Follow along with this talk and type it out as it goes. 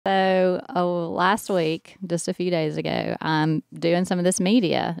last week, just a few days ago, I'm doing some of this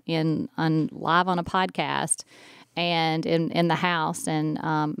media live on a podcast and in the house, and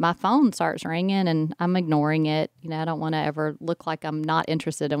my phone starts ringing, and I'm ignoring it. I don't want to ever look like I'm not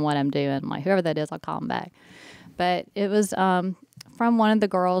interested in what I'm doing. I'm like, whoever that is, I'll call them back. But it was from one of the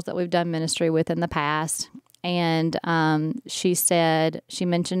girls that we've done ministry with in the past, and she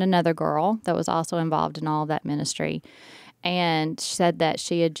mentioned another girl that was also involved in all of that ministry, and she said that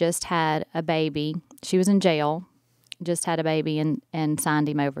she had just had a baby. She was in jail, just had a baby, and signed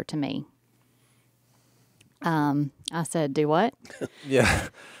him over to me. I said, do what? Yeah.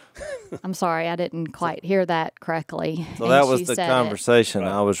 I'm sorry, I didn't quite hear that correctly. So that was the conversation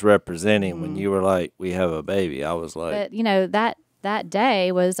I was representing when you were like, we have a baby. I was like. But, that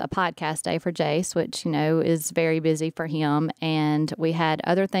day was a podcast day for Jase, which, is very busy for him. And we had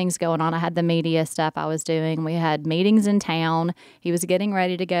other things going on. I had the media stuff I was doing. We had meetings in town. He was getting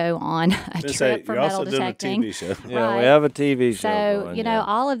ready to go on a trip for metal detecting. You're also doing a TV show. Yeah, right. We have a TV show. So, going,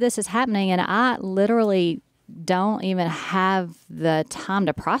 all of this is happening, and I literally don't even have the time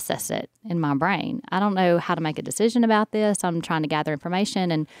to process it in my brain. I don't know how to make a decision about this. I'm trying to gather information.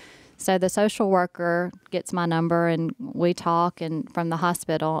 And so the social worker gets my number, and we talk from the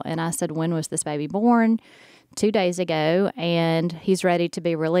hospital. And I said, when was this baby born? 2 days ago, and he's ready to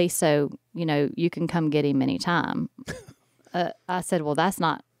be released. So, you can come get him anytime. I said, well, that's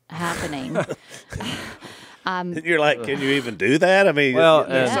not happening. You're like, can you even do that? I mean,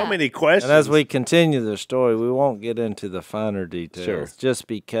 there's so many questions. And as we continue the story, we won't get into the finer details, sure, just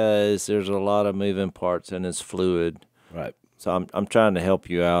because there's a lot of moving parts and it's fluid. Right. So I'm trying to help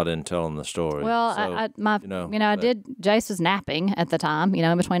you out in telling the story. Well, so, Jase was napping at the time,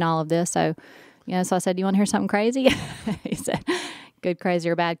 in between all of this. So, so I said, do you want to hear something crazy? He said, good crazy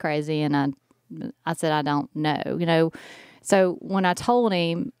or bad crazy? And I said, I don't know, So when I told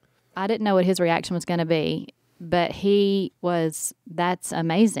him, I didn't know what his reaction was going to be, but that's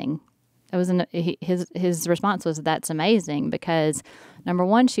amazing. It was his response was, that's amazing, because number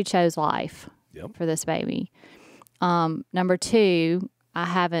one, she chose life for this baby. Number two, I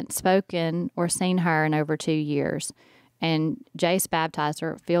haven't spoken or seen her in over 2 years, and Jase baptized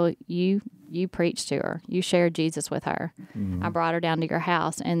her. Phil, you preached to her. You shared Jesus with her. Mm-hmm. I brought her down to your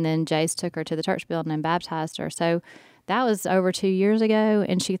house, and then Jase took her to the church building and baptized her. So that was over 2 years ago,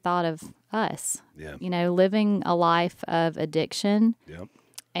 and she thought of us, living a life of addiction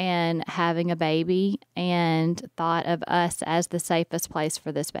and having a baby, and thought of us as the safest place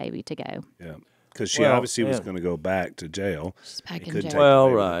for this baby to go. Yeah, because she obviously was going to go back to jail. She's back in jail.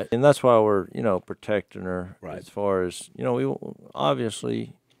 Well, right. And that's why we're, protecting her as far as,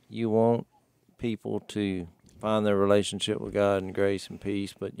 obviously you want people to find their relationship with God and grace and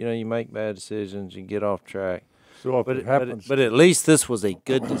peace, but, you make bad decisions, you get off track. So but at least this was a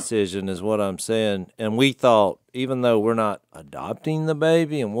good decision is what I'm saying. And we thought, even though we're not adopting the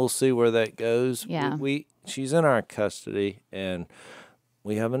baby, and we'll see where that goes, she's in our custody, and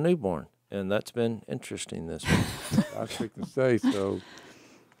we have a newborn. And that's been interesting this week. I was going to say, so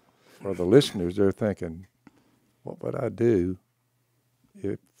for the listeners, they're thinking, what would I do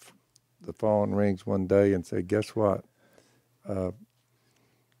if the phone rings one day and say, guess what?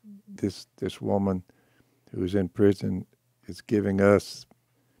 This woman who's in prison is giving us,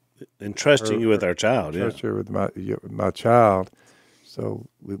 entrusting you with our child. Entrust her with my child. So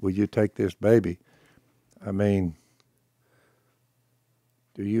will you take this baby? I mean,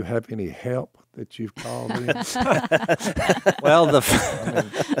 do you have any help that you've called in? Well,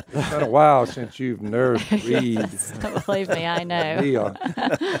 it's been a while since you've nursed Reed. Believe me, I know.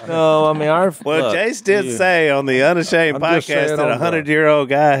 No, I mean, Jase did say on the Unashamed podcast that a 100-year-old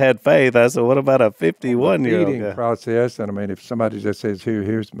guy had faith. I said, what about a 51-year-old guy? Process, and I mean, if somebody just says,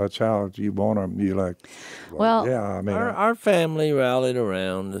 here's my child, do you want him? You're like, well yeah, I mean. Our family rallied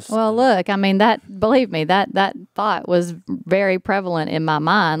around us. Well, look, I mean, believe me, that thought was very prevalent in my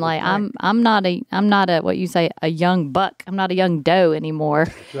mind. Like, I'm not a what you say, a young buck. I'm not a young doe anymore.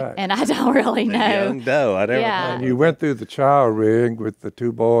 Right. And I don't really know. A young doe. I never. Yeah. And you went through the child ring with the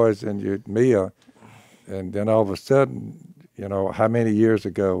two boys and your Mia, and then all of a sudden, how many years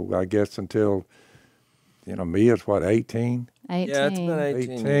ago? I guess until, Mia's what, 18? 18. Yeah, it's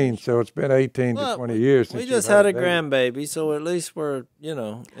been 18. So it's been 18 to 20 years since we just had a grandbaby, so at least we're,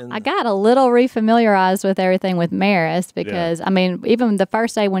 I got a little refamiliarized with everything with Maris because, I mean, even the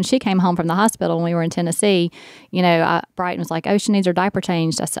first day when she came home from the hospital when we were in Tennessee, Brighton was like, oh, she needs her diaper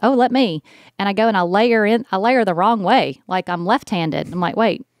changed. I said, oh, let me. And I go and I lay her the wrong way. Like, I'm left-handed. I'm like,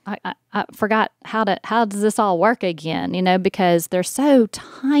 wait, I forgot how does this all work again, you know, because they're so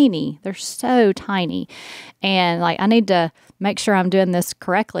tiny. They're so tiny. And like, I need to make sure I'm doing this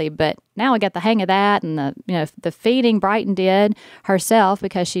correctly. But now I got the hang of that, and the feeding Brighton did herself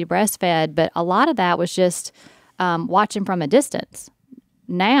because she breastfed. But a lot of that was just watching from a distance.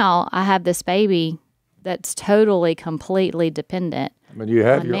 Now I have this baby that's totally, completely dependent. I mean, you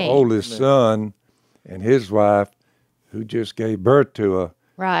have your me. oldest son and his wife who just gave birth to a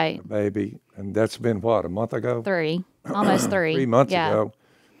baby, and that's been what, a month ago? Almost 3. 3 months ago.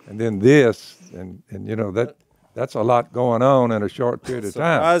 And then this, and that's a lot going on in a short period of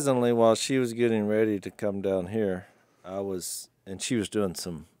time. Surprisingly, while she was getting ready to come down here, and she was doing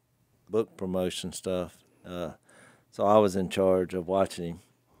some book promotion stuff, so I was in charge of watching him,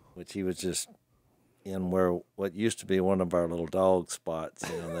 which he was just in what used to be one of our little dog spots,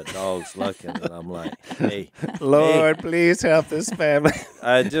 that dog's looking, and I'm like, hey, Lord, please help this family.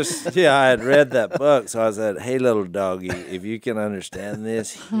 I had read that book, so I said, hey, little doggy, if you can understand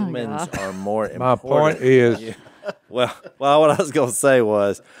this, humans are more important. My point is... Well, what I was going to say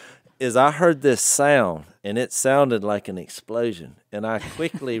is I heard this sound, and it sounded like an explosion, and I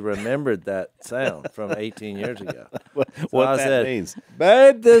quickly remembered that sound from 18 years ago. What that means.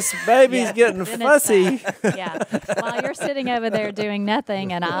 Babe, this baby's getting fussy. While you're sitting over there doing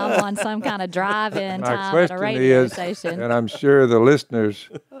nothing, and I'm on some kind of drive-in time at a My radio question is, station. and I'm sure the listeners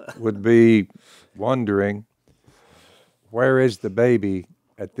would be wondering, where is the baby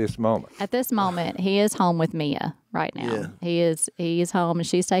at this moment? At this moment, he is home with Mia right now. Yeah. He is home, and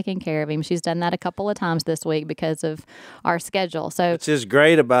she's taking care of him. She's done that a couple of times this week because of our schedule. So, which is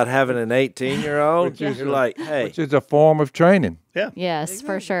great about having an 18-year-old. You're like, hey, which is a form of training. Yeah. Yes, exactly.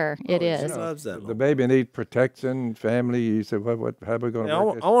 For sure, it is. Loves that. The baby needs protection, family. You said, how are we going to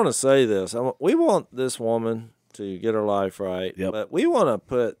work this? I want to say this. We want this woman to get her life right, but we want to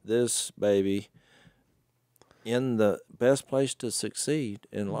put this baby in the best place to succeed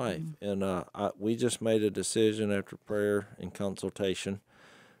in life. And we just made a decision after prayer and consultation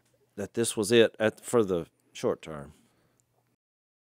that this was it for the short term.